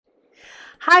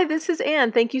Hi, this is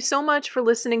Anne. Thank you so much for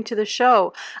listening to the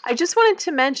show. I just wanted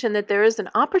to mention that there is an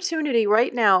opportunity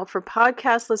right now for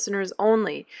podcast listeners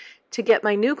only to get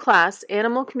my new class,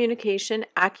 Animal Communication,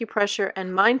 Acupressure,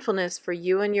 and Mindfulness for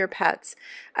You and Your Pets,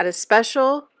 at a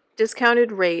special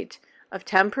discounted rate of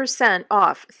 10%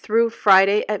 off through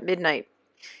Friday at midnight.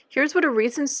 Here's what a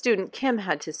recent student, Kim,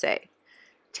 had to say.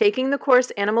 Taking the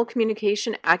course Animal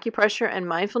Communication, Acupressure, and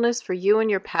Mindfulness for You and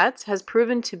Your Pets has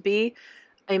proven to be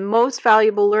a most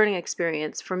valuable learning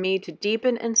experience for me to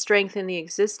deepen and strengthen the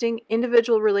existing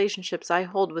individual relationships I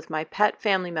hold with my pet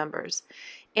family members,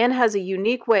 and has a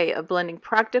unique way of blending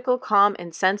practical, calm,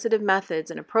 and sensitive methods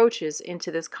and approaches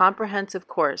into this comprehensive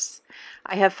course.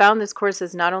 I have found this course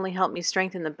has not only helped me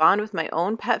strengthen the bond with my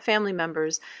own pet family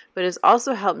members, but has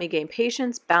also helped me gain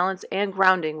patience, balance, and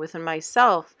grounding within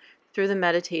myself through the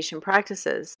meditation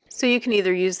practices. So you can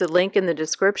either use the link in the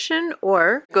description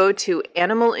or go to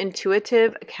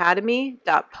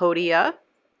animalintuitiveacademy.podia,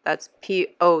 that's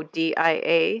podia.com,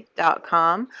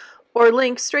 or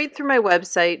link straight through my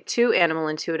website to Animal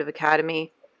Intuitive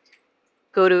Academy.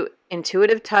 Go to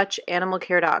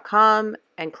intuitivetouchanimalcare.com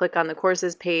and click on the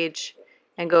courses page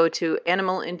and go to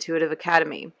Animal Intuitive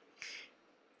Academy.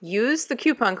 Use the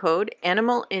coupon code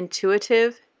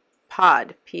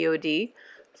AnimalIntuitivePod, P-O-D,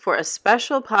 for a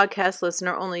special podcast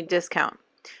listener only discount.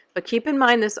 But keep in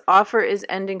mind this offer is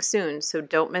ending soon, so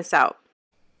don't miss out.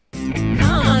 Come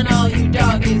on, all you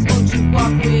doggies, won't you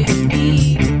walk with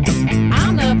me?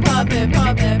 I'm the puppet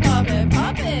dog.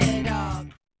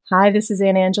 Hi, this is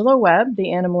Anne Angela Webb,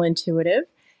 the Animal Intuitive.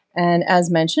 And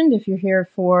as mentioned, if you're here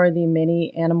for the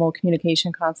mini animal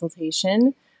communication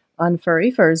consultation on Furry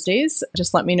Thursdays,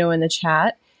 just let me know in the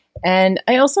chat. And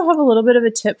I also have a little bit of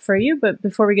a tip for you, but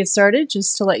before we get started,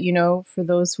 just to let you know, for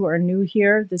those who are new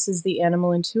here, this is the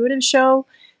Animal Intuitive Show.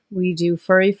 We do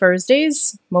Furry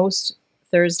Thursdays, most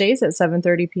Thursdays at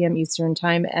 7:30 p.m. Eastern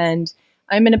Time, and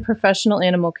I'm a professional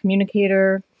animal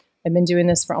communicator. I've been doing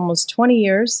this for almost 20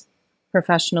 years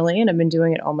professionally, and I've been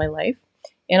doing it all my life.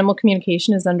 Animal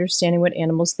communication is understanding what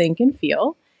animals think and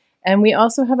feel. And we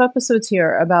also have episodes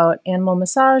here about animal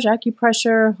massage,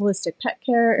 acupressure, holistic pet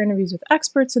care, interviews with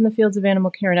experts in the fields of animal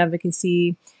care and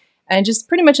advocacy, and just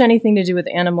pretty much anything to do with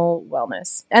animal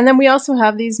wellness. And then we also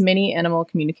have these mini animal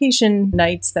communication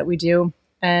nights that we do,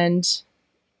 and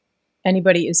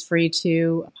anybody is free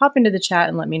to pop into the chat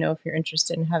and let me know if you're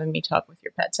interested in having me talk with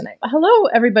your pet tonight. Hello,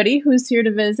 everybody who's here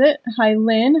to visit. Hi,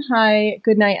 Lynn. Hi,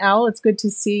 Goodnight Owl. It's good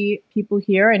to see people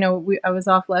here. I know I was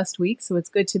off last week, so it's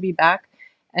good to be back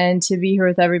and to be here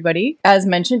with everybody. As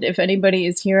mentioned, if anybody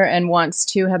is here and wants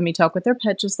to have me talk with their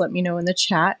pet, just let me know in the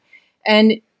chat.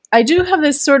 And I do have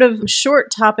this sort of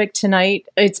short topic tonight.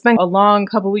 It's been a long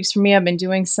couple weeks for me. I've been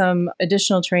doing some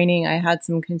additional training. I had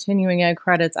some continuing ed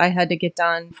credits I had to get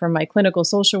done for my clinical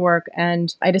social work,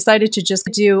 and I decided to just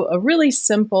do a really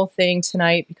simple thing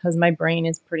tonight because my brain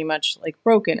is pretty much like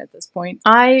broken at this point.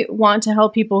 I want to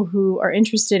help people who are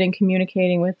interested in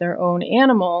communicating with their own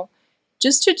animal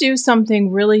just to do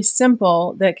something really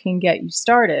simple that can get you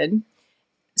started.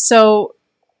 So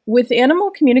with animal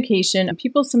communication,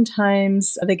 people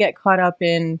sometimes they get caught up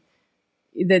in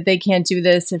that they can't do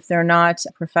this if they're not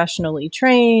professionally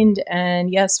trained.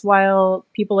 And yes, while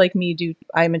people like me do,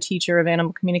 I'm a teacher of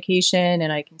animal communication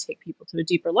and I can take people to a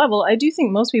deeper level, I do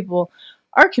think most people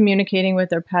are communicating with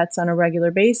their pets on a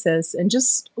regular basis and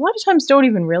just a lot of times don't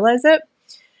even realize it.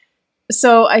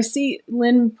 So I see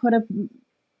Lynn put up,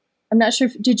 I'm not sure,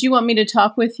 did you want me to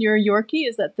talk with your Yorkie?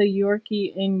 Is that the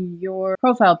Yorkie in your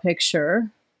profile picture?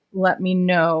 Let me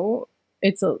know.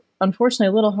 It's unfortunately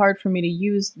a little hard for me to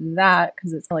use that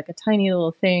because it's like a tiny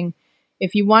little thing.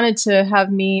 If you wanted to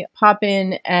have me pop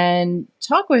in and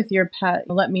talk with your pet,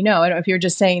 let me know. I don't know if you're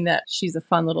just saying that she's a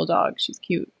fun little dog, she's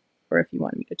cute, or if you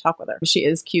wanted me to talk with her. She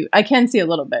is cute. I can see a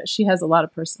little bit. She has a lot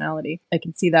of personality. I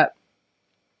can see that.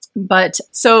 But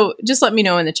so just let me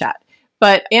know in the chat.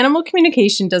 But animal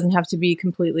communication doesn't have to be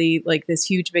completely like this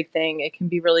huge, big thing. It can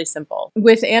be really simple.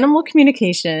 With animal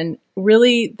communication,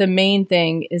 really the main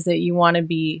thing is that you want to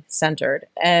be centered.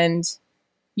 And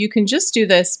you can just do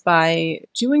this by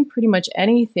doing pretty much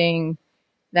anything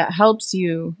that helps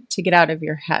you to get out of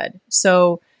your head.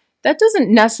 So that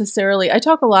doesn't necessarily, I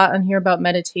talk a lot on here about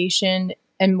meditation.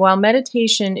 And while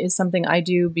meditation is something I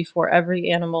do before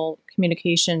every animal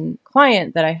communication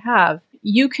client that I have,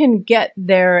 you can get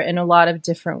there in a lot of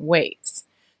different ways.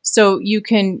 So you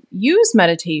can use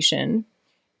meditation.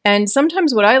 And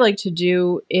sometimes what I like to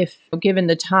do, if given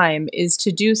the time, is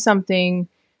to do something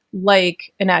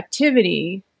like an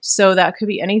activity. So that could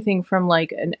be anything from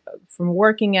from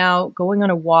working out, going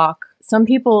on a walk. Some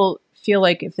people feel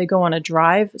like if they go on a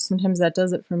drive, sometimes that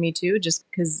does it for me too, just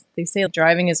because they say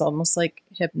driving is almost like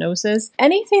hypnosis.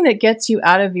 Anything that gets you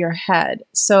out of your head.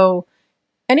 So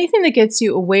anything that gets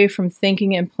you away from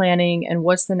thinking and planning and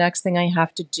what's the next thing I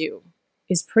have to do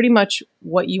is pretty much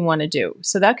what you want to do.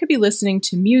 So that could be listening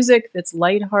to music that's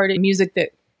lighthearted, music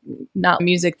that not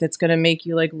music that's going to make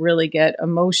you like really get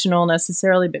emotional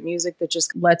necessarily, but music that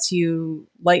just lets you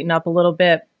lighten up a little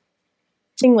bit.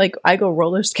 Like I go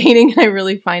roller skating and I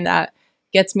really find that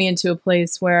gets me into a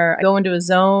place where I go into a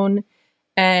zone,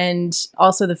 and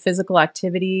also the physical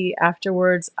activity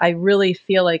afterwards. I really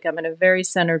feel like I'm in a very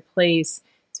centered place.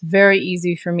 It's very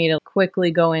easy for me to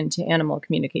quickly go into animal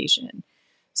communication.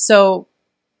 So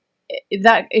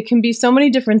that it can be so many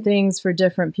different things for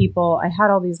different people. I had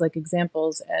all these like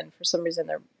examples and for some reason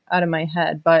they're out of my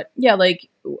head, but yeah, like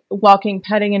walking,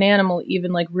 petting an animal,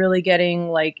 even like really getting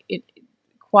like it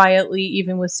quietly,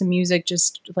 even with some music,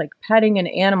 just like petting an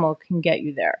animal can get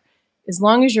you there. As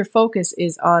long as your focus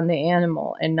is on the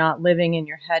animal and not living in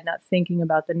your head, not thinking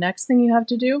about the next thing you have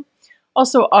to do.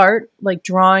 Also art, like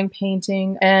drawing,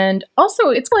 painting. And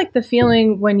also it's like the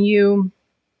feeling when you,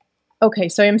 okay,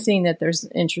 so I'm seeing that there's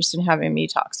interest in having me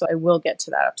talk, so I will get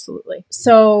to that absolutely.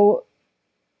 So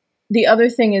the other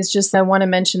thing is just I want to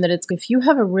mention that it's if you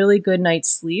have a really good night's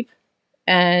sleep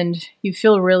and you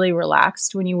feel really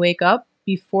relaxed when you wake up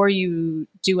before you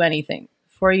do anything,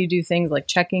 before you do things like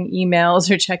checking emails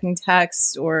or checking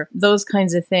texts or those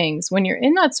kinds of things, when you're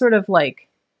in that sort of like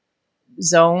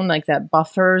zone, like that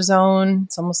buffer zone,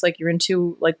 it's almost like you're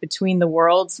into like between the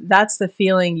worlds. That's the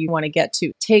feeling you want to get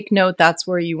to. Take note, that's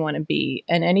where you want to be.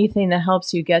 And anything that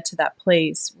helps you get to that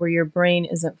place where your brain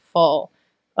isn't full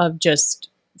of just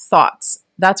thoughts,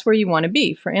 that's where you want to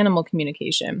be for animal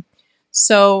communication.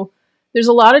 So there's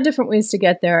a lot of different ways to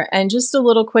get there. And just a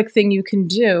little quick thing you can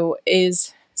do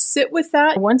is sit with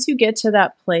that. Once you get to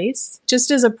that place,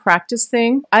 just as a practice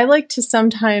thing, I like to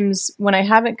sometimes, when I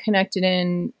haven't connected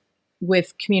in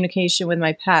with communication with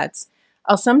my pets,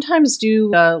 I'll sometimes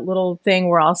do a little thing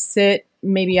where I'll sit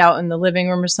maybe out in the living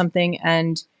room or something,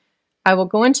 and I will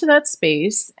go into that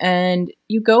space, and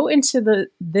you go into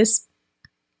this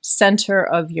center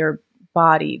of your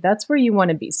body. That's where you want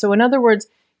to be. So in other words,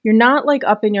 you're not like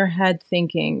up in your head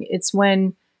thinking. It's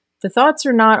when the thoughts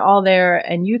are not all there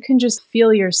and you can just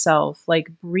feel yourself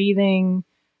like breathing.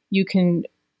 You can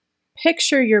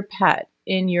picture your pet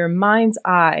in your mind's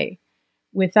eye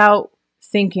without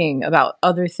thinking about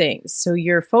other things. So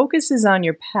your focus is on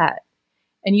your pet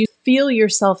and you feel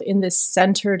yourself in this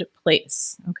centered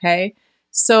place. Okay.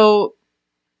 So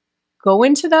go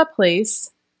into that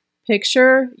place,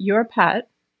 picture your pet,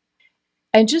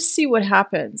 and just see what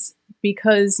happens.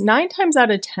 Because 9 times out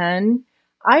of 10,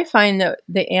 I find that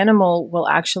the animal will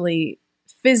actually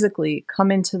physically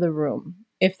come into the room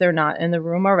if they're not in the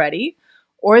room already.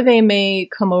 Or they may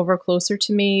come over closer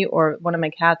to me, or one of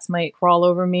my cats might crawl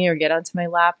over me or get onto my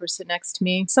lap or sit next to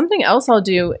me. Something else I'll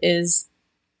do is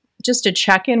just to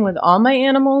check in with all my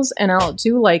animals, and I'll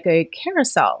do like a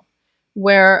carousel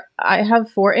where I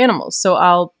have 4 animals. So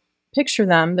I'll picture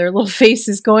them, their little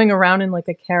faces going around in like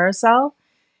a carousel,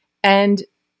 and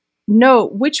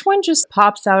note which one just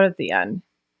pops out at the end.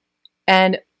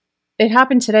 And it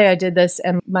happened today. I did this,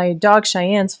 and my dog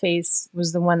Cheyenne's face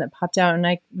was the one that popped out, and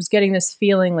I was getting this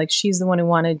feeling like she's the one who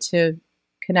wanted to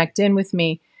connect in with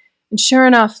me. And sure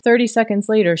enough, 30 seconds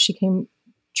later, she came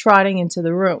trotting into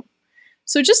the room.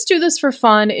 So just do this for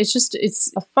fun.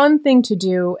 It's a fun thing to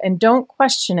do, and don't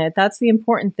question it. That's the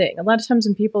important thing. A lot of times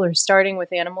when people are starting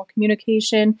with animal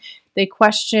communication, they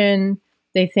question,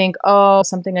 they think, oh,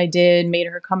 something I did made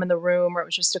her come in the room, or it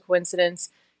was just a coincidence.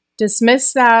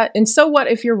 Dismiss that. And so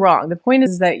what if you're wrong? The point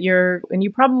is that and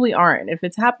you probably aren't. If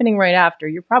it's happening right after,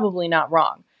 you're probably not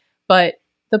wrong. But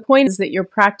the point is that you're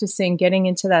practicing getting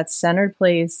into that centered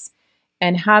place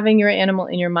and having your animal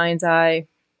in your mind's eye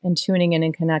and tuning in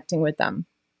and connecting with them.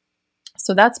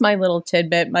 So that's my little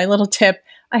tidbit, my little tip.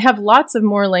 I have lots of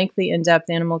more lengthy, in-depth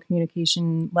animal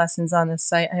communication lessons on this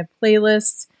site. I have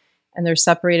playlists, and they're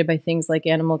separated by things like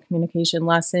animal communication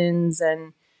lessons,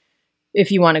 and if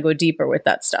you want to go deeper with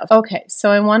that stuff. Okay,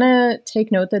 so I want to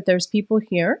take note that there's people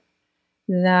here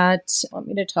that want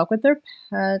me to talk with their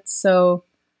pets. So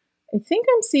I think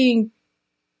I'm seeing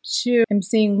 2. I'm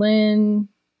seeing Lynn.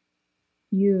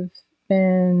 You've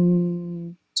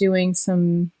been doing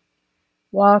some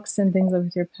walks and things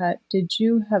with your pet. Did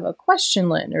you have a question,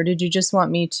 Lynn, or did you just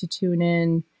want me to tune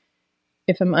in,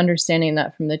 if I'm understanding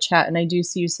that from the chat? And I do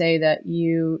see you say that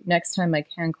next time I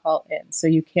can call in, so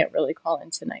you can't really call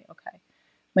in tonight. Okay.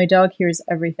 My dog hears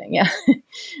everything. Yeah.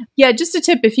 Yeah, just a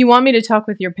tip. If you want me to talk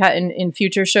with your pet in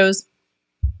future shows,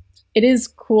 it is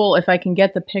cool if I can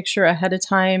get the picture ahead of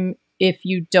time if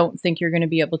you don't think you're going to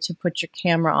be able to put your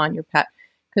camera on your pet.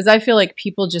 Because I feel like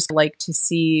people just like to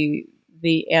see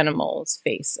the animal's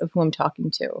face of who I'm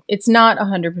talking to. It's not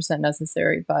 100%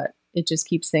 necessary, but it just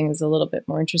keeps things a little bit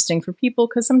more interesting for people.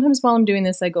 Because sometimes while I'm doing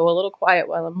this, I go a little quiet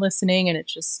while I'm listening, and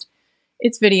it's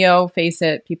video, face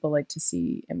it. People like to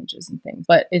see images and things,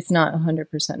 but it's not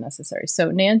 100% necessary.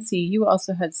 So Nancy, you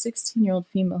also had 16-year-old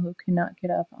female who cannot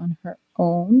get up on her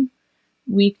own.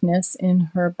 Weakness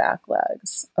in her back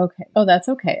legs. Okay. Oh, that's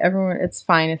okay. Everyone, it's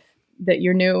fine if that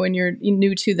you're new and you're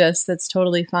new to this. That's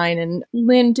totally fine. And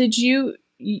Lynn,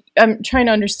 I'm trying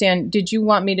to understand, did you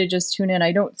want me to just tune in?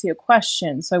 I don't see a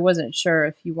question, so I wasn't sure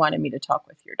if you wanted me to talk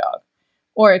with your dog.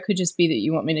 Or it could just be that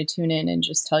you want me to tune in and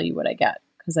just tell you what I get,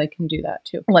 because I can do that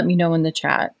too. Let me know in the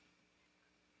chat.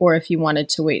 Or if you wanted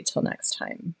to wait till next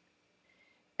time.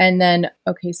 And then,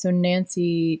 okay, so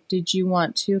Nancy, did you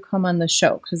want to come on the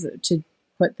show? Because to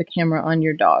put the camera on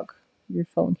your dog, your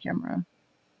phone camera.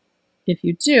 If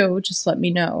you do, just let me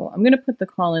know. I'm going to put the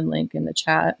call-in link in the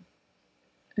chat.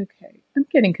 Okay, I'm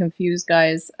getting confused,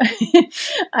 guys.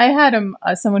 I had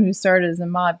someone who started as a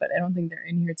mod, but I don't think they're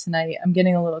in here tonight. I'm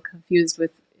getting a little confused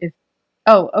with if...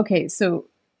 Oh, okay, so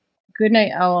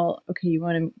Goodnight Owl. Okay, you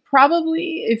want to...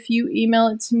 Probably, if you email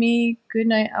it to me,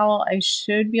 Goodnight Owl, I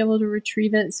should be able to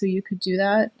retrieve it, so you could do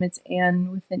that. It's Anne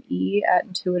with an E at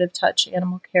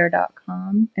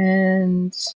intuitivetouchanimalcare.com.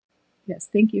 And... yes,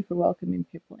 thank you for welcoming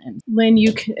people in. Lynn,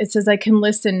 it says I can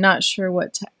listen, not sure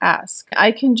what to ask.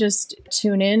 I can just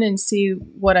tune in and see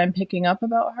what I'm picking up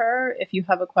about her. If you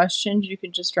have a question, you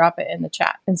can just drop it in the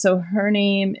chat. And so her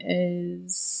name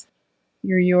is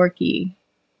your Yorkie.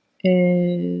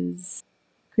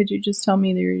 Could you just tell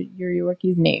me your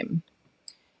Yorkie's name?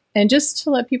 And just to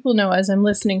let people know, as I'm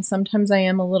listening, sometimes I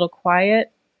am a little quiet.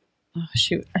 Oh,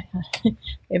 shoot. I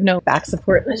have no back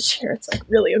support in this chair. It's like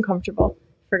really uncomfortable.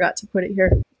 Forgot to put it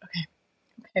here.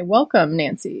 Okay, welcome,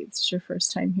 Nancy. It's your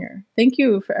first time here. Thank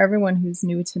you for everyone who's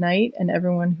new tonight and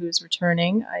everyone who's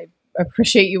returning. I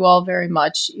appreciate you all very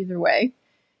much either way.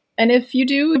 And if you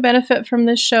do benefit from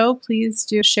this show, please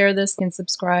do share this and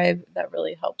subscribe. That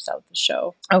really helps out the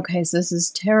show. Okay, so this is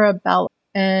Tara Bell.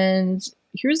 And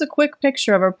here's a quick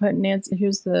picture of her. Put Nancy.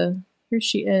 Here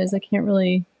she is. I can't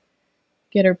really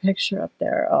get her picture up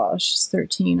there. Oh, she's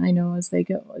 13. I know as they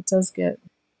go, it does get...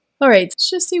 All right, let's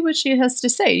just see what she has to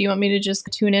say. You want me to just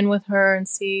tune in with her and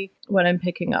see what I'm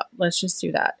picking up? Let's just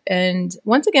do that. And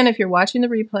once again, if you're watching the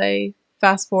replay,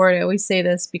 fast forward. I always say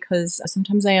this because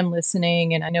sometimes I am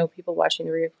listening and I know people watching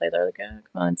the replay, they're like, oh,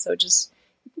 come on. So just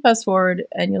fast forward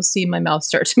and you'll see my mouth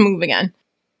start to move again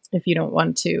if you don't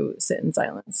want to sit in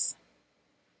silence.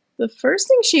 The first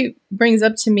thing she brings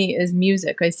up to me is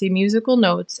music. I see musical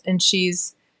notes and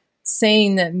she's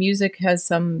saying that music has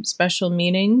some special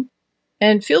meaning.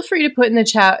 And feel free to put in the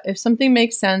chat if something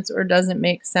makes sense or doesn't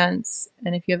make sense.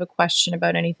 And if you have a question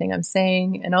about anything I'm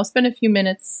saying, and I'll spend a few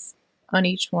minutes on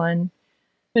each one.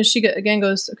 And she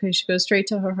goes straight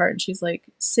to her heart. And she's like,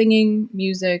 singing,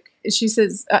 music. She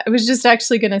says, I was just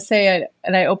actually going to say it.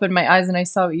 And I opened my eyes and I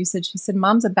saw what you said. She said,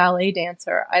 Mom's a ballet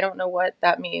dancer. I don't know what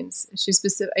that means. I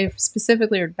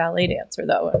specifically heard ballet dancer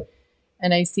though.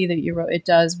 And I see that you wrote, it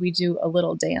does. We do a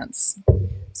little dance.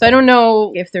 So I don't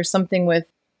know if there's something with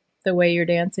the way you're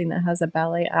dancing that has a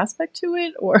ballet aspect to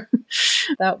it, or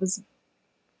that was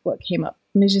what came up.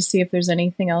 Let me just see if there's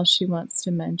anything else she wants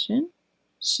to mention.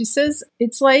 She says,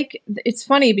 it's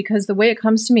funny because the way it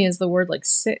comes to me is the word like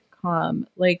sitcom,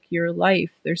 like your life.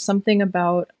 There's something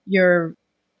about your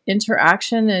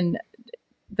interaction and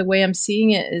the way I'm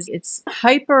seeing it is it's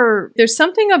hyper. There's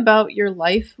something about your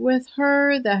life with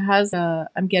her that has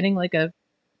I'm getting like a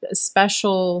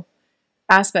special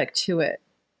aspect to it.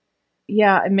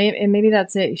 Yeah, and maybe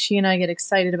that's it. She and I get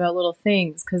excited about little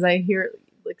things because I hear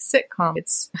like sitcom.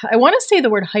 I want to say the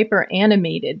word hyper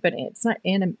animated, but it's not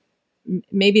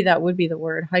maybe that would be the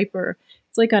word hyper.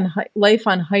 It's like on life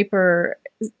on hyper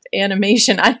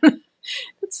animation.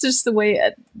 It's just the way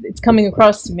it's coming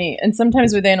across to me. And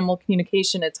sometimes with animal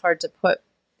communication, it's hard to put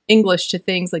English to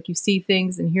things. Like you see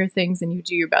things and hear things, and you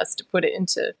do your best to put it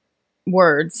into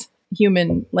words,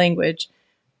 human language.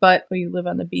 But you live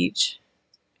on the beach.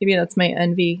 Maybe that's my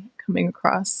envy coming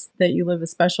across, that you live a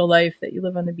special life, that you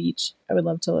live on the beach. I would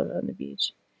love to live on the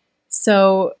beach.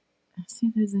 So let's see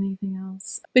if there's anything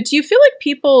else. But do you feel like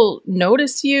people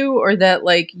notice you, or that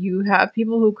like you have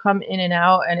people who come in and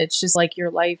out and it's just like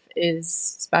your life is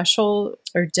special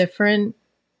or different?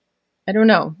 I don't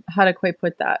know how to quite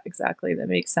put that exactly. That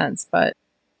makes sense. But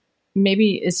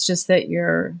maybe it's just that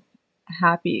you're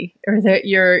happy or that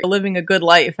you're living a good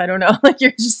life. I don't know. Like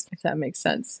you're just, if that makes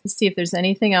sense. Let's see if there's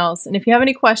anything else. And if you have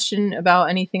any question about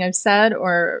anything I've said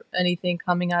or anything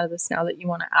coming out of this now that you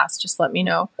want to ask, just let me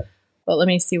know. But let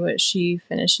me see what she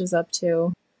finishes up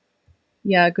to.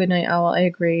 Yeah, good night, owl. I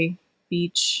agree.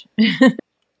 Beach.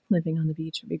 Living on the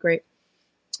beach would be great.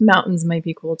 Mountains might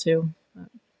be cool too.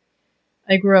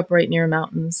 I grew up right near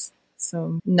mountains,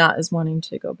 so not as wanting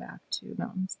to go back to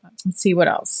mountains. But let's see what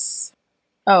else.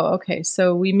 Oh, okay.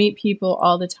 So we meet people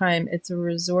all the time. It's a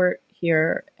resort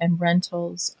here and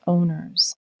rentals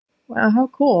owners. Wow, how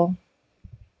cool.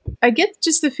 I get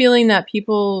just the feeling that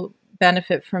people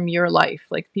benefit from your life.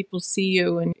 Like people see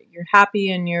you and you're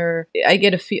happy and I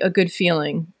get a good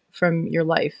feeling from your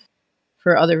life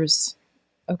for others.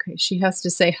 Okay, she has to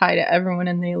say hi to everyone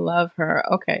and they love her.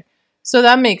 Okay. So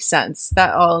that makes sense.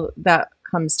 That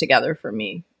comes together for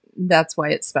me. That's why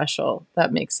it's special.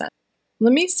 That makes sense.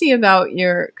 Let me see about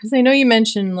because I know you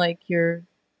mentioned like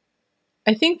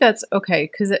I think that's okay,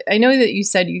 because I know that you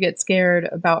said you get scared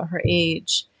about her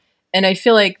age. And I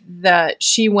feel like that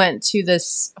she went to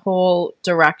this whole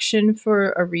direction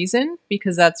for a reason,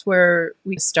 because that's where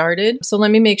we started. So let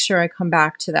me make sure I come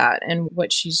back to that and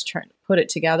what she's trying to put it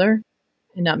together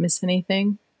and not miss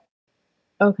anything.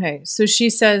 Okay, so she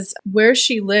says where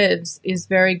she lives is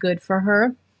very good for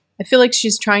her. I feel like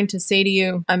she's trying to say to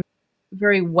you, I'm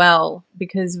very well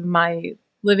because of my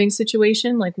living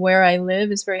situation. Like where I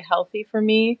live is very healthy for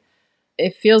me.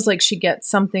 It feels like she gets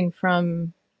something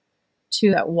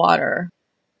to that water.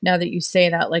 Now that you say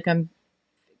that, like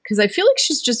because I feel like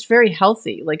she's just very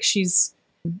healthy. Like she's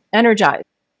energized.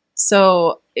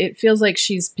 So it feels like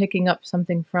she's picking up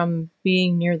something from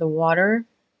being near the water.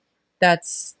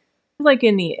 That's like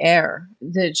in the air,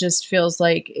 that just feels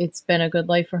like it's been a good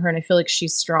life for her. And I feel like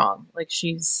she's strong, like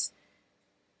she's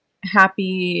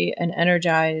happy and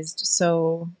energized.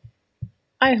 So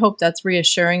I hope that's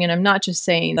reassuring. And I'm not just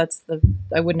saying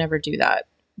I would never do that.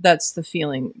 That's the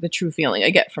feeling, the true feeling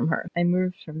I get from her. I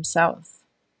moved south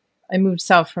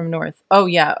from north. Oh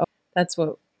yeah. That's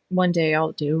what one day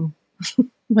I'll do.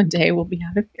 One day we'll be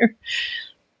out of here.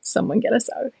 Someone get us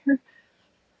out of here.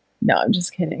 No, I'm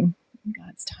just kidding.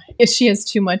 God's time. If she has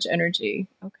too much energy.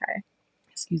 Okay.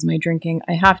 Excuse my drinking.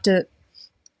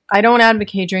 I don't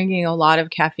advocate drinking a lot of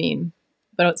caffeine,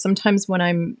 but sometimes when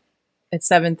I'm at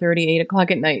 7:30, 8 o'clock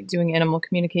at night doing animal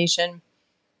communication,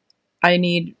 I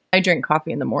drink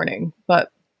coffee in the morning.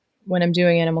 But when I'm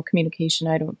doing animal communication,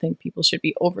 I don't think people should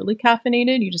be overly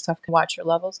caffeinated. You just have to watch your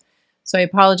levels. So I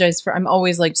apologize I'm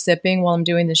always like sipping while I'm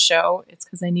doing the show. It's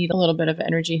because I need a little bit of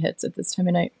energy hits at this time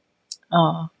of night.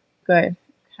 Oh, good.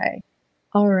 Okay.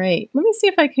 All right. Let me see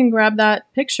if I can grab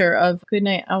that picture of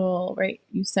Goodnight Owl, right?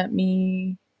 You sent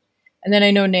me. And then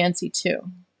I know Nancy too.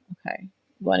 Okay.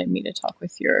 Wanted me to talk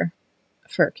with your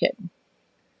fur kid.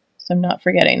 So I'm not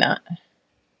forgetting that.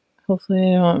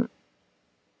 Hopefully I don't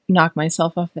knock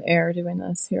myself off the air doing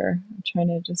this here. I'm trying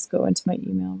to just go into my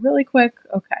email really quick.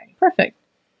 Okay. Perfect.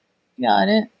 Got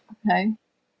it. Okay.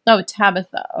 Oh,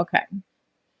 Tabitha. Okay.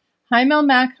 Hi, Mel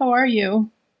Mac. How are you?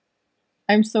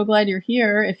 I'm so glad you're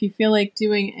here. If you feel like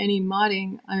doing any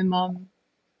modding,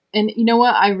 and you know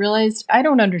what? I realized I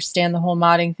don't understand the whole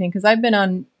modding thing, because I've been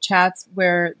on chats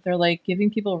where they're like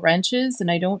giving people wrenches and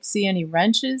I don't see any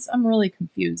wrenches. I'm really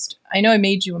confused. I know I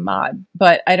made you a mod,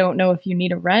 but I don't know if you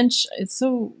need a wrench. It's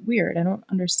so weird. I don't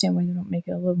understand why they don't make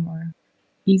it a little more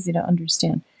easy to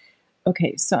understand.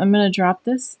 Okay, so I'm going to drop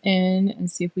this in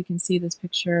and see if we can see this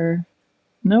picture.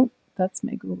 Nope, that's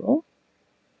my Google.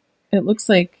 It looks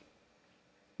like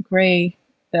gray,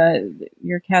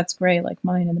 your cat's gray like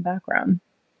mine in the background.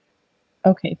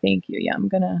 Okay, thank you. Yeah, I'm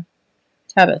gonna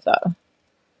Tabitha.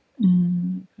 Put it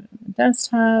on the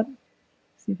desktop.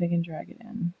 See if I can drag it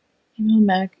in. Email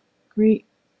Mac, great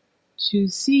to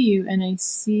see you, and I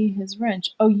see his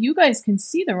wrench. Oh, you guys can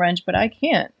see the wrench, but I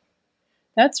can't.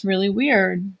 That's really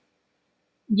weird.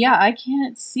 Yeah, I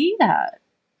can't see that.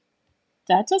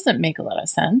 That doesn't make a lot of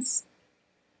sense.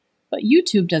 But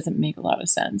YouTube doesn't make a lot of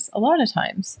sense a lot of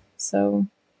times. So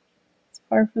it's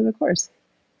par for the course.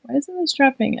 Why isn't this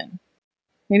dropping in?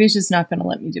 Maybe it's just not going to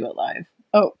let me do it live.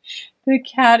 Oh, the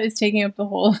cat is taking up the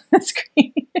whole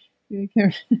screen. We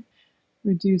can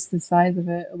reduce the size of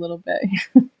it a little bit.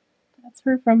 That's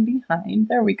her from behind.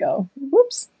 There we go.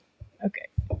 Whoops. Okay.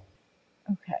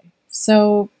 Okay.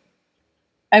 So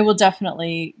I will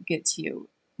definitely get to you,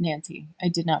 Nancy. I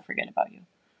did not forget about you.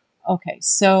 Okay.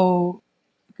 So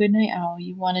Goodnight Owl,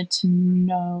 you wanted to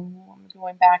know. I'm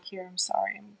going back here. I'm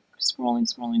sorry. I'm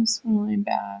scrolling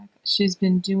back. She's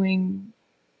been doing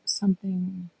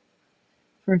something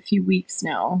for a few weeks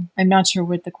now. I'm not sure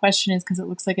what the question is because it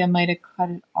looks like I might have cut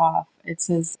it off. It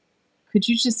says Could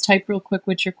you just type real quick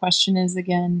what your question is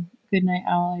again? Good night,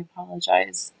 Owl. I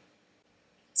apologize.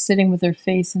 Sitting with her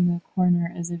face in the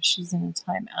corner as if she's in a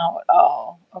timeout.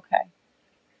 Oh, okay.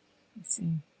 Let's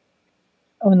see.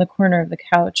 Oh, in the corner of the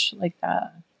couch, like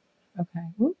that. Okay.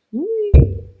 Okay.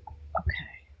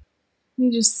 Let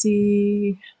me just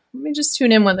see. Let me just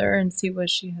tune in with her and see what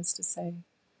she has to say.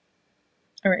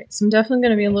 All right. So I'm definitely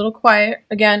going to be a little quiet.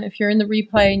 Again, if you're in the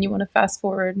replay and you want to fast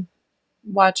forward,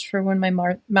 watch for when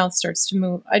my mouth starts to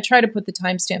move. I try to put the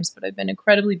timestamps, but I've been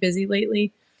incredibly busy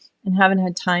lately and haven't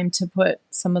had time to put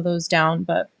some of those down.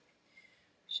 But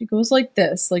she goes like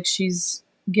this, like she's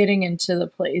getting into the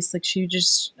place. Like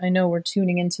I know we're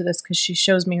tuning into this because she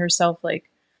shows me herself like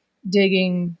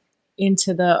digging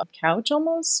into the couch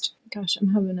almost. Gosh,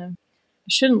 I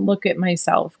shouldn't look at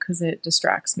myself because it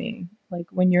distracts me. Like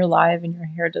when you're live and your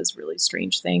hair does really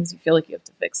strange things, you feel like you have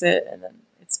to fix it and then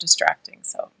it's distracting.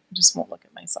 So I just won't look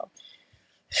at myself.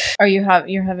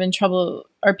 You're having trouble?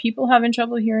 Are people having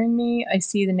trouble hearing me? I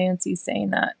see the Nancy saying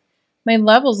that my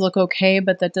levels look okay,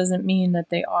 but that doesn't mean that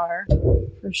they are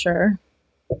for sure.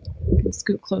 I can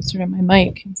scoot closer to my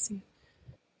mic and see.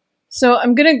 So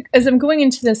as I'm going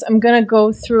into this, I'm gonna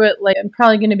go through it. Like I'm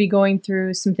probably gonna be going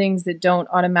through some things that don't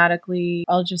automatically.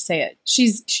 I'll just say it.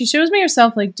 She shows me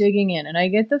herself like digging in, and I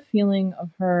get the feeling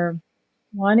of her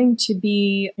wanting to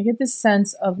be. I get this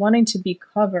sense of wanting to be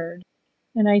covered.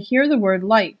 And I hear the word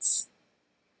lights.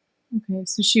 Okay,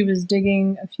 so she was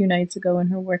digging a few nights ago in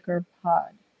her wicker pod.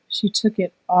 She took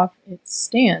it off its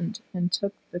stand and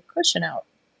took the cushion out,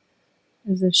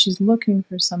 as if she's looking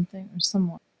for something or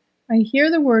someone. I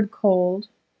hear the word cold,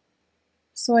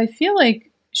 so I feel like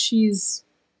she's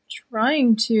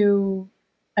trying to...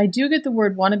 I do get the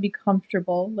word want to be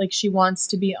comfortable, like she wants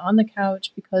to be on the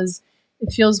couch because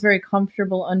it feels very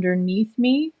comfortable underneath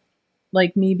me.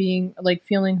 Like me being, like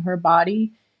feeling her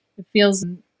body. It feels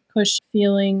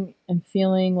feeling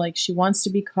like she wants to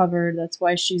be covered. That's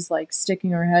why she's like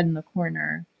sticking her head in the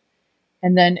corner.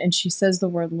 And she says the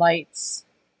word lights.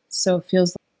 So it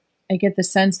feels like I get the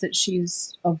sense that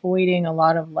she's avoiding a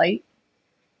lot of light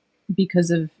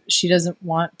because she doesn't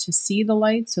want to see the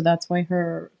light. So that's why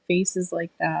her face is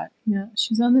like that. Yeah,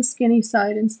 she's on the skinny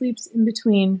side and sleeps in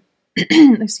between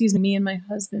excuse me and my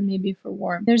husband, maybe for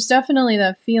warmth. There's definitely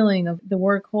that feeling of the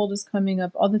word cold is coming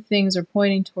up. All the things are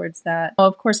pointing towards that. Oh,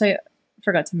 of course, I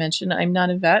forgot to mention I'm not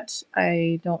a vet.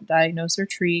 I don't diagnose or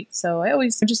treat. So I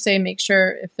always just say make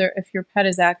sure if your pet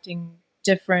is acting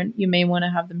different, you may want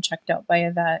to have them checked out by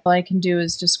a vet. All I can do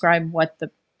is describe what the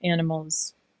animal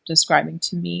is describing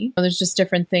to me. There's just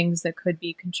different things that could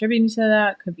be contributing to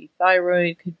that. Could be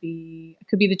thyroid. Could be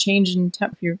the change in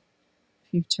temperature.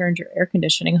 You've turned your air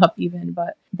conditioning up even,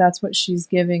 but that's what she's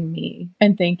giving me.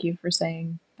 And thank you for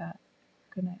saying that.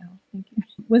 Good night, Al. Thank you.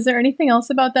 Was there anything else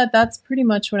about that? That's pretty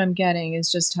much what I'm getting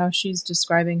is just how she's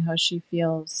describing how she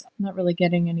feels. I'm not really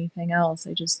getting anything else.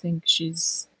 I just think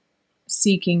she's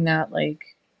seeking that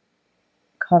like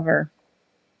cover.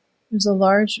 There's a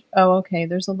large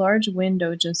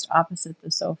window just opposite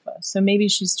the sofa. So maybe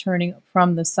she's turning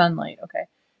from the sunlight. Okay.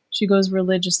 She goes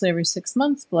religiously every 6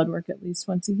 months, blood work at least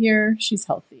once a year. She's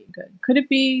healthy. Good. Could it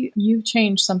be you've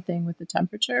changed something with the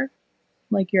temperature?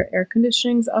 Like your air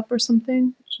conditioning's up or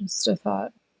something? Just a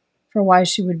thought for why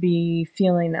she would be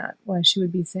feeling that, why she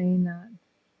would be saying that.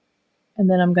 And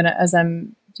then as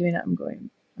I'm doing that,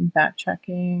 I'm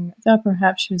backtracking. I thought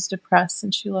perhaps she was depressed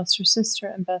and she lost her sister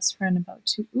and best friend about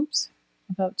 2 weeks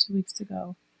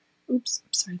ago. Oops,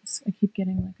 sorry, I keep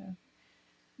getting like a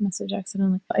message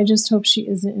accidentally. I just hope she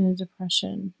isn't in a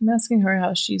depression. I'm asking her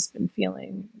how she's been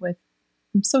feeling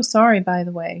I'm so sorry, by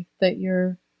the way, that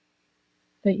you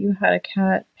had a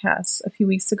cat pass a few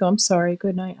weeks ago. I'm sorry.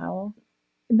 Good night, Owl.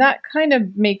 That kind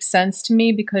of makes sense to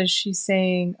me because she's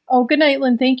saying, oh, good night,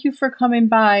 Lynn. Thank you for coming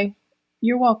by.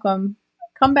 You're welcome.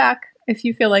 Come back if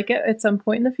you feel like it at some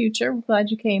point in the future. We're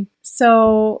glad you came.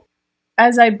 So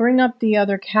as I bring up the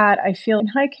other cat, I feel,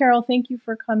 hi, Carol. Thank you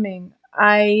for coming.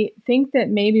 I think that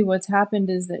maybe what's happened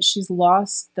is that she's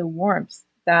lost the warmth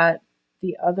that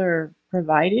the other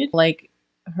provided, like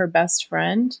her best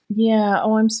friend. Yeah.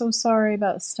 Oh, I'm so sorry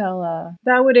about Stella.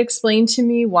 That would explain to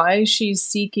me why she's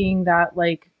seeking that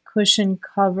like cushion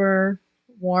cover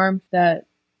warmth that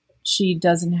she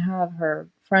doesn't have her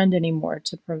friend anymore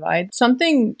to provide.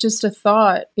 Something, just a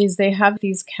thought, is they have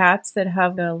these cats that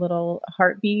have a little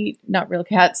heartbeat. Not real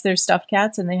cats, they're stuffed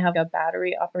cats, and they have a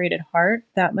battery operated heart.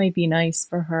 That might be nice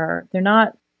for her. They're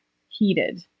not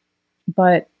heated,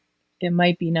 but it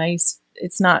might be nice.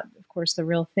 It's not, of course, the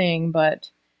real thing, but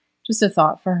just a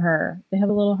thought for her. They have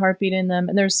a little heartbeat in them,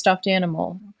 and they're a stuffed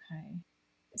animal. Okay.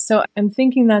 So I'm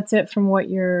thinking that's it from what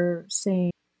you're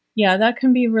saying. Yeah, that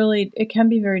can be really, it can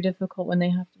be very difficult when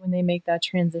they make that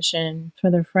transition for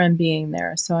their friend being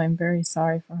there. So I'm very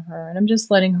sorry for her. And I'm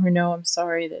just letting her know I'm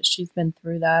sorry that she's been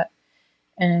through that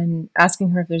and asking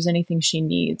her if there's anything she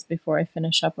needs before I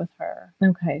finish up with her.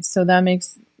 Okay, that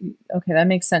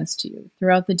makes sense to you.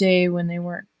 Throughout the day when they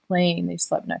weren't playing, they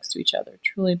slept next to each other.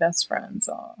 Truly best friends.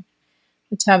 Aw.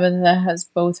 The Tabitha has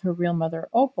both her real mother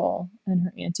Opal and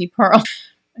her auntie Pearl.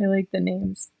 I like the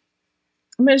names.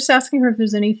 I'm just asking her if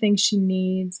there's anything she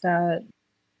needs that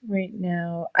right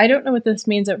now. I don't know what this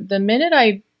means. The minute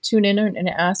I tune in and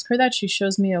ask her that, she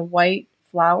shows me a white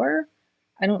flower.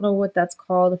 I don't know what that's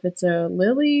called, if it's a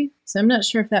lily. So I'm not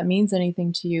sure if that means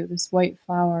anything to you, this white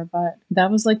flower, but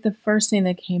that was like the first thing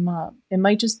that came up. It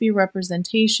might just be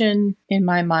representation in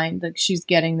my mind that she's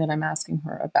getting that I'm asking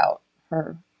her about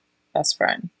her best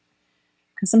friend.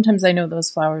 Because sometimes I know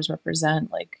those flowers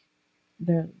represent like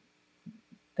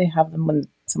they have them when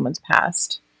someone's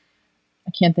passed.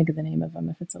 I can't think of the name of them.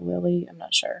 If it's a lily, I'm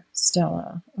not sure.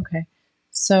 Stella. Okay.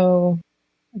 So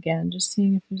again, just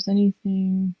seeing if there's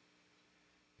anything.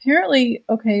 Apparently,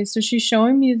 okay, so she's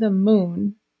showing me the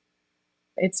moon.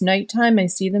 It's nighttime. I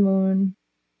see the moon.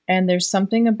 And there's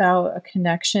something about a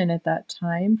connection at that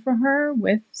time for her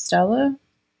with Stella.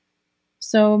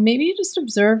 So maybe you just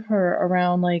observe her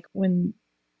around like when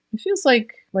it feels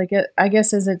like I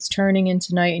guess as it's turning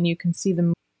into night and you can see the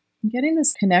moon. I'm getting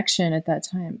this connection at that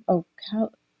time.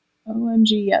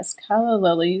 OMG, yes, calla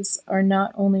lilies are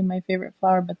not only my favorite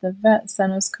flower, but the vet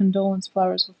sent us condolence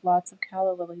flowers with lots of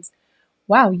calla lilies.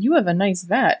 Wow, you have a nice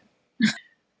vet.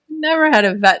 Never had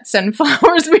a vet send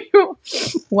flowers.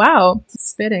 Wow,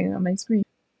 spitting on my screen.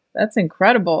 That's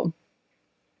incredible.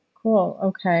 Cool.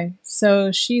 Okay,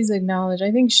 so she's acknowledged. I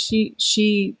think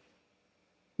she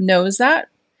knows that.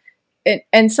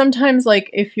 And sometimes, like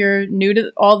if you're new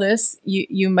to all this,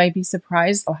 you might be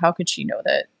surprised. Oh, how could she know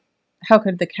that? How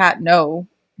could the cat know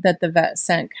that the vet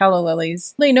sent calla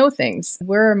lilies? They know things.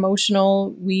 We're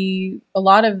emotional. They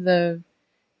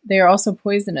are also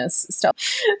poisonous stuff.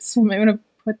 So I'm going to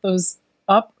put those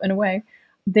up and away.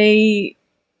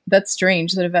 That's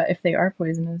strange that a vet, if they are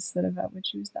poisonous, that a vet would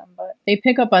choose them, but they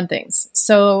pick up on things.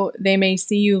 So they may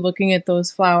see you looking at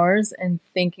those flowers and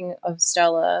thinking of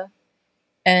Stella,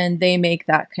 and they make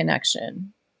that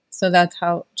connection. So that's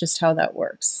how that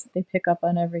works. They pick up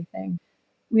on everything.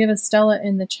 We have a Stella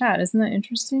in the chat. Isn't that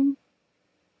interesting?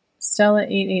 Stella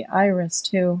 88 Iris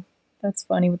too. That's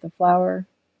funny with the flower.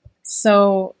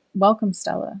 So I welcome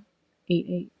Stella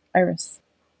 88 Iris.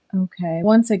 Okay.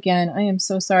 Once again, I am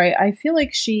so sorry. I feel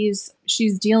like she's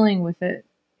dealing with it.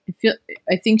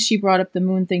 I think she brought up the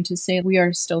moon thing to say we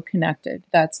are still connected.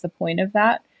 That's the point of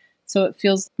that. So it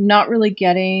feels not really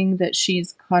getting that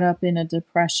she's caught up in a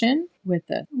depression with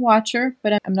the watcher,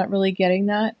 but I'm not really getting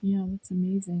that. Yeah, that's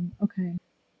amazing. Okay.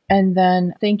 And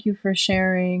then thank you for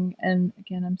sharing. And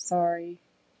again, I'm sorry,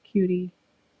 cutie.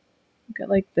 I've got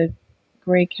like the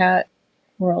gray cat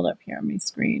world up here on my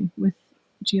screen with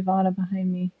Giovanna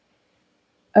behind me.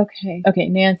 Okay,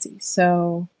 Nancy.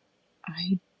 So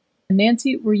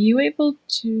Nancy, were you able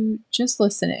to, just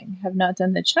listening, have not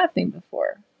done the chat thing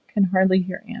before? Can hardly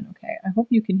hear Anne. Okay, I hope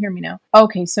you can hear me now.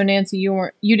 Okay, so Nancy,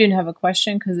 you didn't have a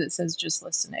question because it says just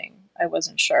listening. I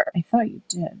wasn't sure. I thought you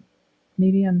did.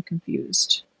 Maybe I'm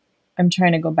confused. I'm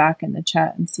trying to go back in the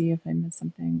chat and see if I missed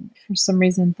something. For some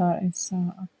reason, thought I saw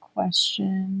a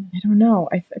question. I don't know.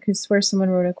 I could swear someone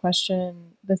wrote a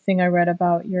question. The thing I read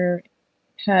about your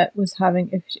pet was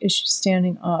having issues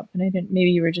standing up, and I didn't. Maybe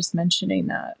you were just mentioning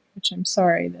that, which I'm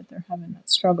sorry that they're having that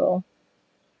struggle.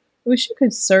 I wish you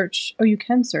could search. Oh, you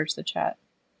can search the chat.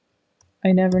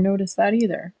 I never noticed that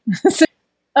either.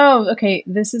 Oh, okay.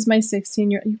 This is my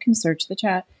 16-year. You can search the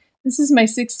chat. This is my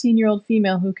 16-year-old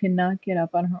female who cannot get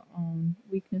up on her own.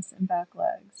 Weakness in back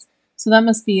legs. So that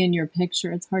must be in your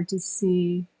picture. It's hard to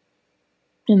see.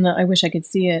 I wish I could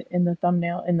see it in the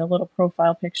thumbnail, in the little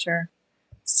profile picture.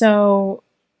 So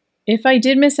if I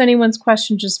did miss anyone's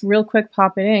question, just real quick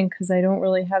pop it in because I don't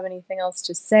really have anything else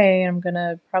to say. I'm going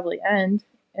to probably end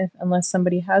unless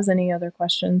somebody has any other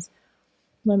questions.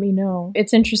 Let me know.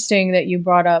 It's interesting that you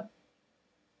brought up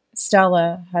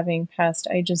Stella having passed.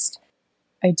 I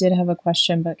did have a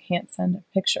question, but can't send a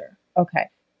picture. Okay.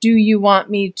 Do you want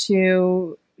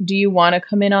to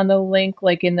come in on the link?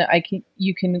 Like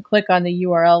you can click on the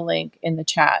URL link in the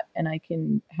chat and I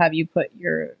can have you put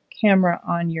your camera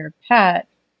on your pet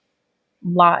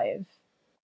live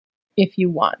if you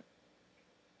want.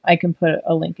 I can put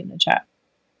a link in the chat,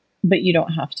 but you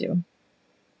don't have to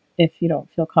if you don't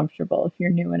feel comfortable, if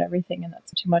you're new and everything and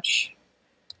that's too much.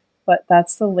 But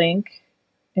that's the link.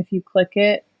 If you click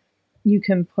it, you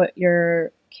can put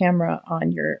your camera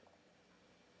on your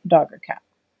dog or cat.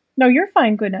 No, you're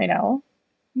fine. Good night, Owl.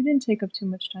 You didn't take up too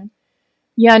much time.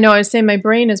 Yeah, no, I was saying my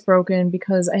brain is broken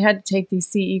because I had to take these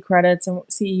CE credits and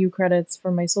CEU credits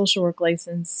for my social work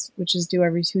license, which is due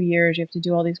every 2 years. You have to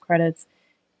do all these credits.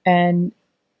 And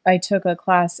I took a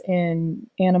class in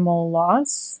animal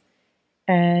loss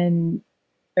and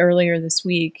earlier this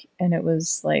week, and it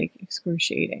was like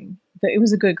excruciating. But it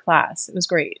was a good class. It was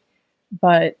great.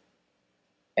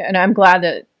 And I'm glad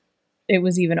that it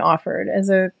was even offered as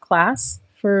a class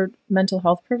for mental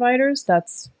health providers.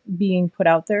 That's being put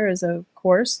out there as a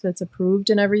course that's approved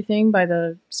and everything by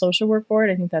the social work board.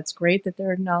 I think that's great that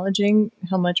they're acknowledging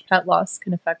how much pet loss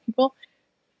can affect people.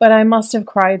 But I must have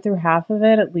cried through half of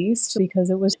it at least, because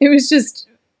it was just,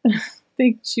 I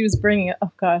think she was bringing it.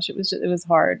 Oh gosh, it was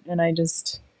hard. And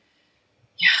it's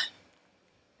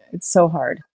so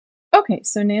hard. Okay,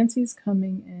 so Nancy's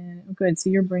coming in. Oh, good. So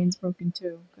your brain's broken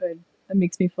too. Good. That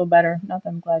makes me feel better. Not that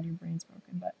I'm glad your brain's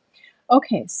broken, but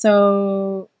okay.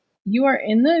 So you are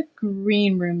in the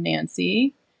green room,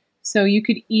 Nancy. So you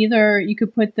could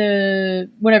put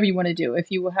whatever you want to do. If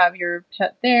you have your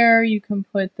pet there, you can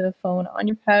put the phone on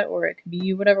your pet, or it could be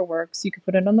you, whatever works. You could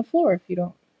put it on the floor if you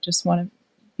don't just want to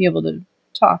be able to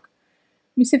talk.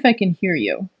 Let me see if I can hear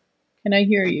you. Can I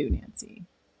hear you, Nancy?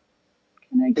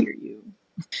 Can I hear you?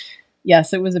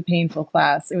 Yes, it was a painful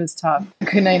class. It was tough.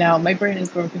 Good night now. My brain is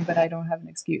broken, but I don't have an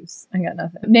excuse. I got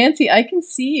nothing. Nancy, I can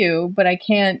see you, but I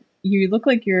can't. You look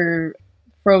like you're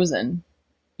frozen.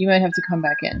 You might have to come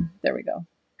back in. There we go.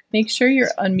 Make sure you're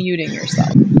unmuting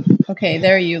yourself. Okay,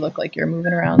 there you look like you're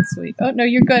moving around. Sweet. Oh, no,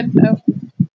 you're good. Oh,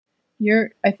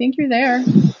 I think you're there.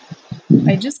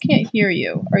 I just can't hear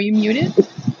you. Are you muted?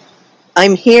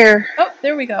 I'm here. Oh,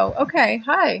 there we go. Okay,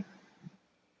 hi.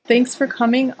 Thanks for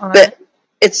coming on. But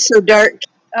it's so dark,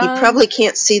 you probably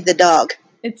can't see the dog.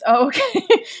 Okay.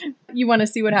 You want to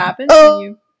see what happens?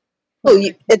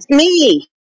 It's me.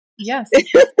 Yes,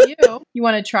 it's you. You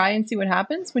want to try and see what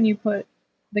happens when you put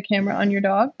the camera on your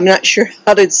dog? I'm not sure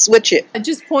how to switch it.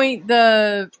 Just point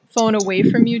the phone away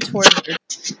from you towards your...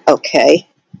 Okay.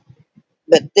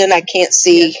 But then I can't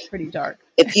see. It's pretty dark.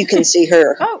 If you can see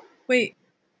her. Oh, wait.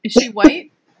 Is she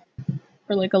white?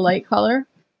 Or like a light color?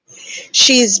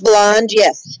 She's blonde,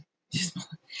 yes.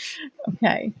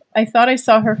 Okay. I thought I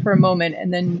saw her for a moment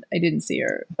and then I didn't see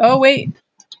her. Oh, wait.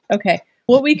 Okay.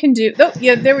 What we can do... Oh,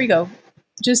 yeah, there we go.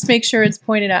 Just make sure it's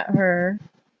pointed at her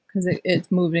because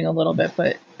it's moving a little bit,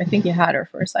 but I think you had her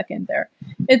for a second there.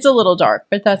 It's a little dark,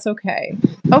 but that's okay.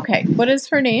 Okay. What is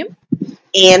her name?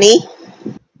 Annie.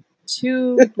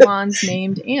 2 blondes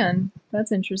named Anne.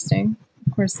 That's interesting.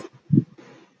 Of course,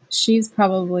 she's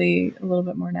probably a little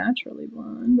bit more naturally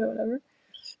blonde, but whatever.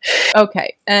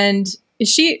 Okay. And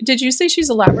did you say she's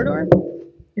a Labrador?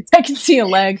 I can see a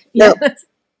leg. No. Yeah,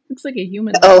 looks like a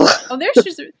human. Oh, there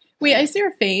she's. Wait, I see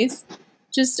her face.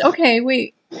 Okay,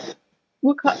 wait.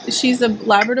 She's a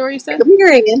Labrador, you said? come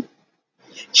here, Ann.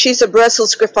 She's a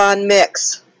Brussels Griffon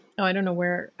mix. Oh, I don't know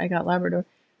where I got Labrador.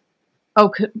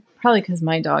 Oh, probably because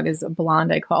my dog is a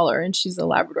blonde, I call her, and she's a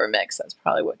Labrador mix. That's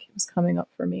probably what was coming up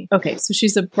for me. Okay, so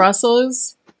she's a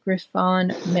Brussels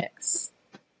Griffon mix.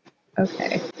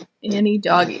 Okay. Annie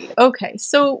doggy. Okay,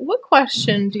 so what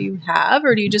question do you have,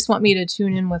 or do you just want me to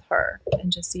tune in with her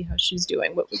and just see how she's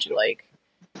doing? What would you like?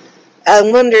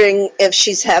 I'm wondering if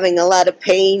she's having a lot of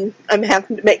pain. I'm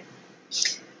having to make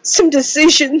some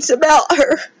decisions about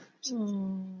her.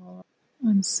 Oh,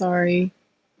 I'm sorry.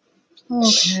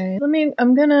 Okay.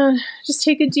 I'm gonna just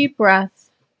take a deep breath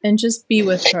and just be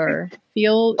with her.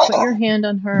 Put your hand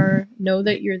on her. Know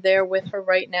that you're there with her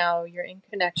right now. You're in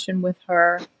connection with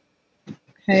her.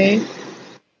 Okay?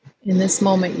 In this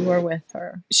moment, you are with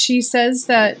her. She says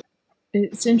that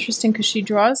it's interesting because she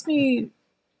draws me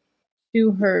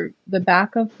to the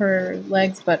back of her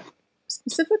legs, but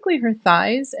specifically her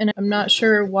thighs. And I'm not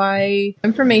sure why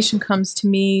information comes to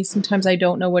me. Sometimes I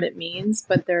don't know what it means,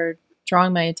 but they're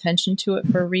drawing my attention to it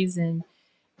for a reason.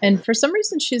 And for some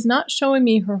reason, she's not showing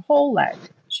me her whole leg.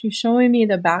 She's showing me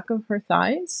the back of her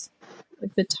thighs,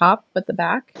 like the top, but the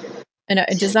back. And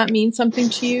does that mean something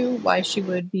to you? Why she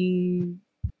would be...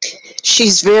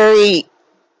 She's very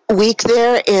weak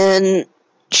there, and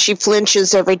she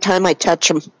flinches every time I touch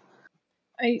them.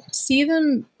 I see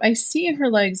her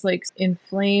legs like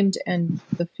inflamed, and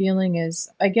the feeling is,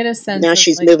 I get a sense now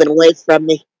she's moving away from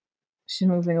me. She's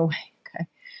moving away. Okay.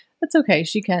 That's okay.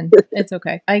 She can. It's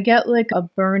okay. I get like a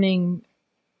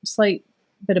slight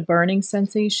bit of burning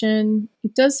sensation.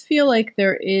 It does feel like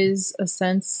there is a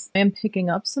sense I am picking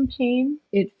up some pain.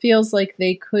 It feels like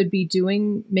they could be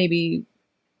doing, maybe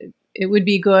it would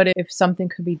be good if something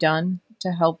could be done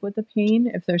to help with the pain.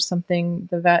 If there's something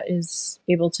the vet is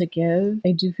able to give,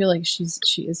 I do feel like she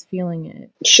is feeling it.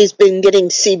 She's been getting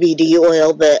CBD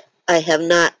oil, but I have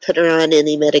not put her on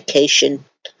any medication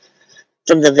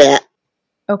from the vet.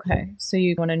 Okay, so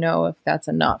you want to know if that's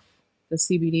enough, the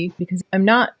CBD, because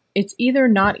it's either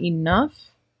not enough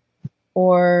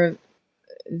or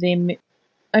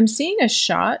I'm seeing a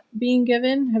shot being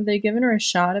given. Have they given her a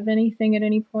shot of anything at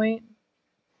any point?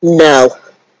 No.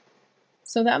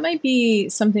 So that might be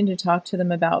something to talk to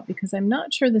them about, because I'm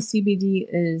not sure the CBD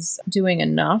is doing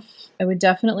enough. I would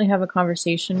definitely have a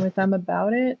conversation with them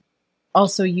about it.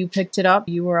 Also, you picked it up.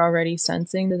 You were already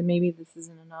sensing that maybe this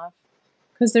isn't enough,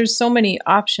 because there's so many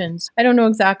options. I don't know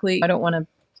exactly. I don't want to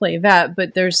play vet,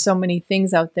 but there's so many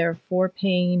things out there for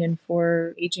pain and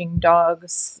for aging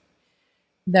dogs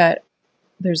that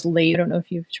there's laser. I don't know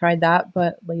if you've tried that,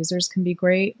 but lasers can be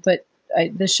great. But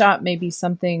the shot may be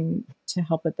something to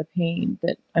help with the pain,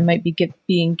 that I might be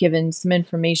being given some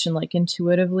information, like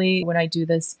intuitively. When I do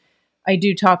this, I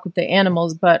do talk with the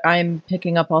animals, but I'm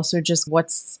picking up also just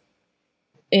what's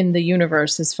in the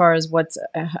universe as far as what's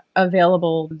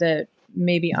available, that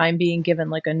maybe I'm being given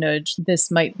like a nudge. This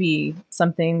might be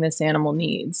something this animal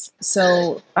needs.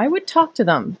 So I would talk to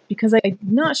them, because I'm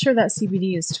not sure that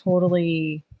CBD is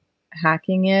totally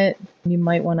hacking it. You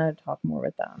might want to talk more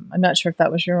with them. I'm not sure if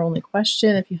that was your only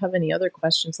question. If you have any other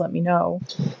questions, let me know.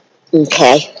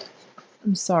 Okay.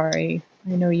 I'm sorry.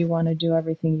 I know you want to do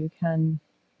everything you can,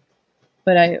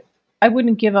 but I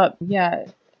wouldn't give up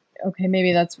yet. Okay,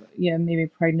 maybe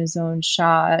maybe prednisone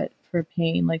shot for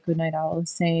pain, like Goodnight Owl is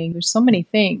saying. There's so many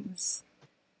things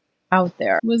out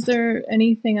there. Was there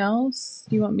anything else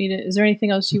is there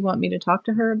anything else you want me to talk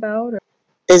to her about? Or?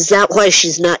 Is that why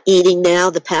she's not eating now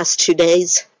the past 2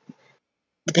 days?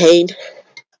 The pain?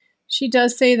 She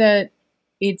does say that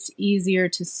it's easier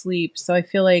to sleep. So I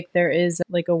feel like there is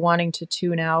like a wanting to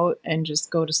tune out and just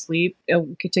go to sleep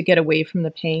to get away from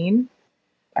the pain.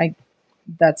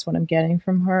 That's what I'm getting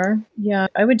from her. Yeah,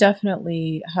 I would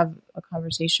definitely have a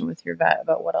conversation with your vet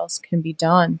about what else can be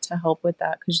done to help with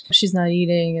that, because if she's not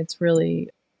eating, it's really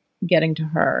getting to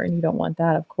her, and you don't want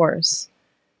that, of course.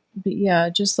 But yeah,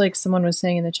 just like someone was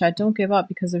saying in the chat, don't give up,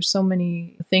 because there's so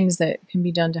many things that can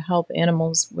be done to help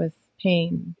animals with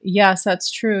pain. Yes,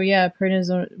 that's true. Yeah,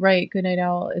 prednisone, right. Goodnight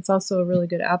Owl. It's also a really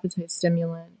good appetite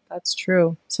stimulant. That's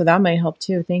true. So that might help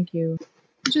too. Thank you.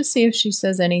 Just see if she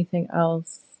says anything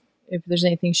else, if there's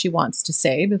anything she wants to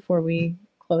say before we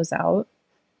close out.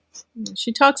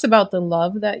 She talks about the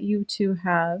love that you two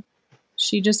have.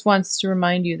 She just wants to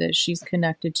remind you that she's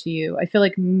connected to you. I feel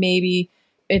like maybe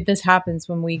this happens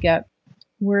when we get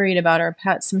worried about our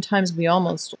pets. Sometimes we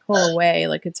almost pull away.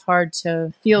 Like it's hard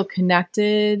to feel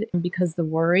connected because the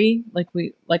worry,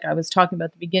 like I was talking about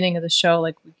at the beginning of the show,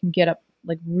 like we can get up,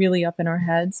 like really up in our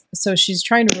heads. So she's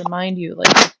trying to remind you,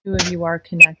 like the two of you are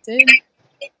connected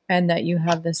and that you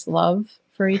have this love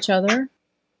for each other.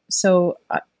 So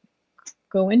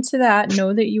go into that,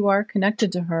 know that you are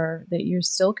connected to her, that you're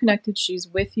still connected. She's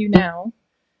with you now,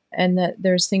 and that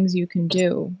there's things you can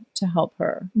do to help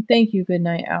her. Thank you,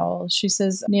 Goodnight Owl. She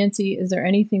says, Nancy, is there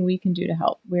anything we can do to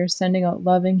help? We're sending out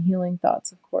loving, healing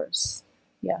thoughts, of course.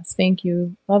 Yes, thank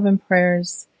you. Love and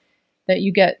prayers that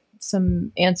you get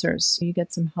some answers. You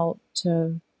get some help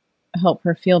to help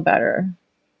her feel better.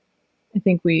 I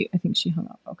think she hung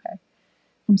up. Okay.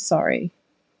 I'm sorry.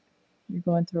 You're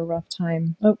going through a rough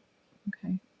time. Oh,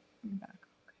 okay. I'm back.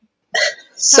 Okay.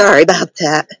 Sorry about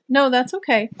that. No, that's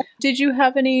okay. Did you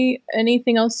have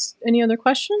anything else, any other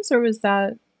questions, or was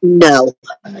that? No.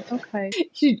 Okay.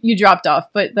 You dropped off,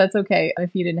 but that's okay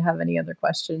if you didn't have any other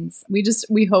questions.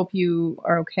 We hope you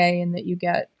are okay and that you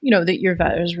get, that your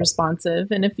vet is responsive.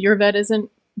 And if your vet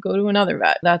isn't, go to another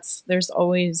vet. There's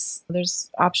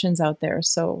options out there.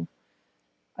 So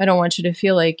I don't want you to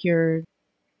feel like you're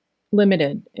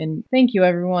limited. And thank you,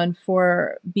 everyone,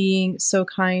 for being so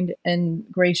kind and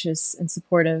gracious and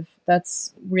supportive.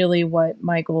 That's really what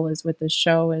my goal is with this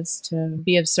show, is to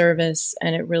be of service.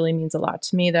 And it really means a lot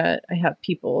to me that I have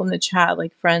people in the chat,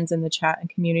 like friends in the chat and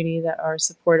community, that are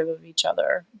supportive of each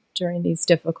other during these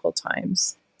difficult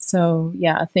times. So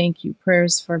yeah, thank you.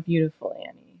 Prayers for beautiful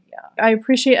Annie. I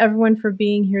appreciate everyone for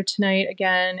being here tonight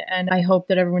again, and I hope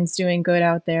that everyone's doing good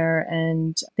out there,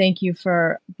 and thank you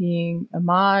for being a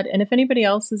mod. And if anybody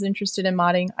else is interested in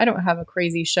modding, I don't have a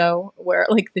crazy show where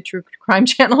like the true crime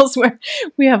channels where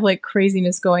we have like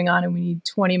craziness going on and we need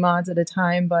 20 mods at a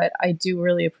time, but I do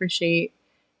really appreciate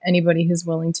anybody who's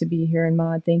willing to be here and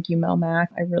mod. Thank you, Mel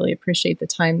Mac. I really appreciate the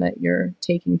time that you're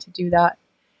taking to do that.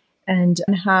 And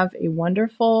have a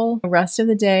wonderful rest of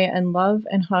the day, and love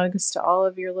and hugs to all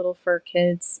of your little fur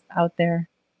kids out there.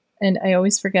 And I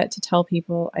always forget to tell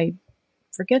people, I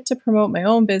forget to promote my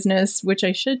own business, which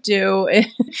I should do.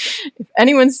 If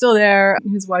anyone's still there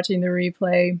who's watching the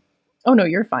replay, oh no,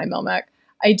 you're fine, Melmac.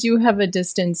 I do have a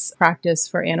distance practice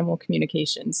for animal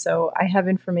communication. So I have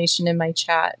information in my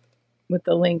chat with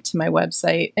the link to my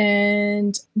website.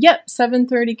 And yep,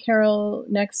 7:30 Carol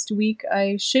next week.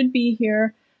 I should be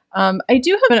here. I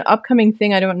do have an upcoming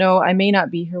thing. I don't know. I may not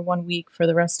be here 1 week for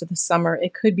the rest of the summer.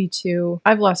 It could be 2.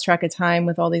 I've lost track of time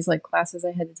with all these like classes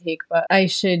I had to take, but I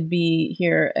should be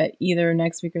here at either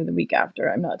next week or the week after.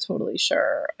 I'm not totally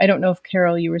sure. I don't know if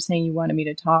Carol, you were saying you wanted me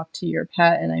to talk to your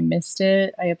pet and I missed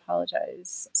it. I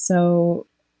apologize. So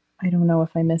I don't know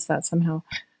if I missed that somehow.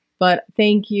 But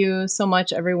thank you so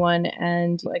much, everyone.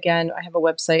 And again, I have a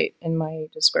website in my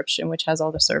description, which has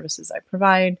all the services I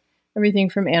provide. Everything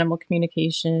from animal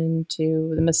communication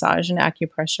to the massage and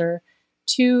acupressure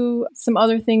to some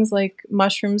other things like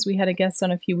mushrooms. We had a guest on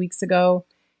a few weeks ago.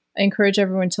 I encourage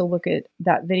everyone to look at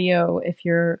that video if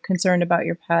you're concerned about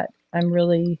your pet. I'm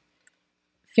really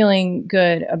feeling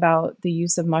good about the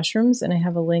use of mushrooms, and I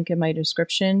have a link in my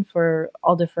description for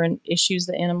all different issues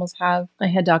that animals have. I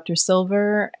had Dr.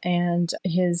 Silver and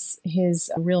his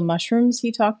real mushrooms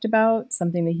he talked about,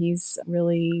 something that he's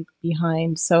really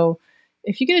behind. So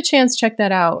if you get a chance, check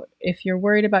that out. If you're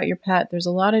worried about your pet, there's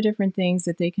a lot of different things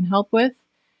that they can help with.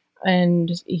 And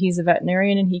he's a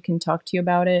veterinarian and he can talk to you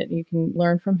about it. You can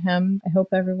learn from him. I hope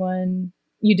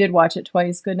you did watch it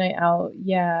twice. Good night out.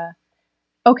 Yeah.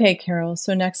 Okay, Carol.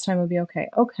 So next time will be okay.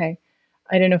 Okay.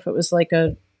 I don't know if it was like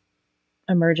a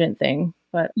emergent thing,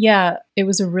 but yeah, it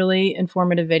was a really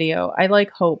informative video. I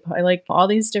like hope. I like all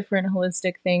these different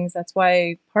holistic things. That's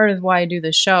why part of why I do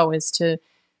this show is to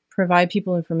provide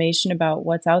people information about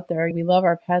what's out there. We love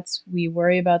our pets. We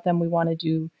worry about them. We want to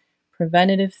do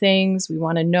preventative things. We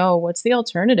want to know what's the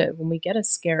alternative when we get a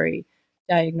scary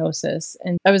diagnosis.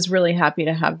 And I was really happy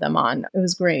to have them on. It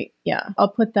was great. Yeah. I'll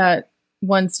put that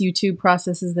once YouTube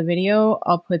processes the video,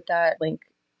 I'll put that link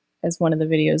as one of the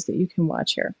videos that you can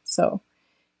watch here. So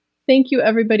thank you,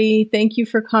 everybody. Thank you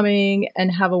for coming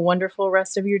and have a wonderful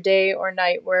rest of your day or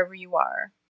night wherever you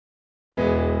are.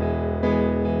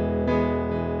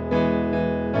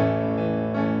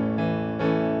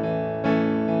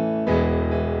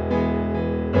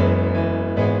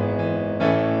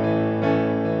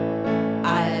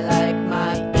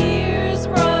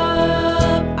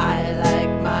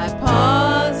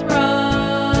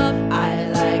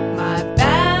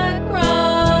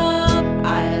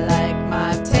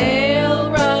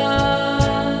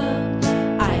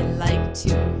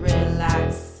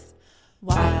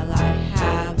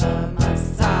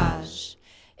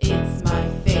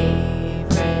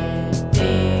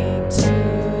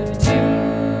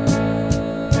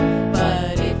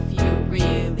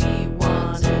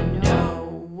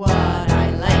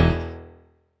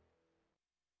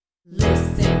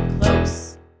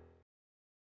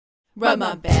 Rub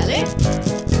my belly,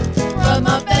 rub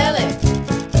my belly,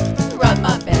 rub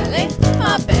my belly,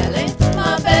 my belly,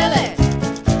 my belly.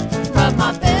 Rub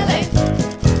my belly,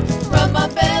 rub my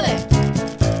belly,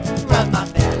 rub my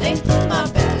belly, my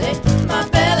belly, my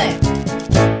belly.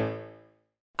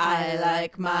 I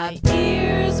like my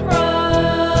ears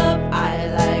rubbed, I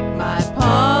like my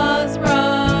paws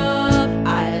rubbed,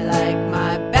 I like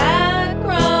my back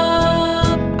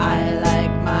rubbed, I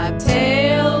like my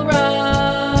tail rubbed.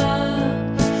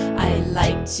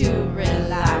 To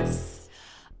relax,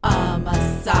 a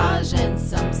massage and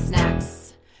some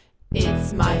snacks.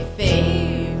 It's my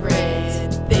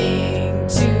favorite thing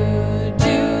to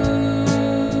do.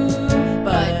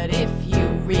 But if you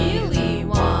really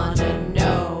want to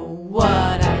know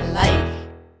what I like,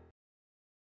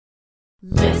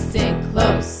 listen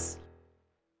close.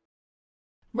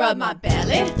 Rub my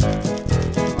belly,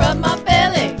 rub my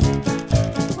belly,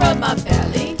 rub my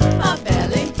belly.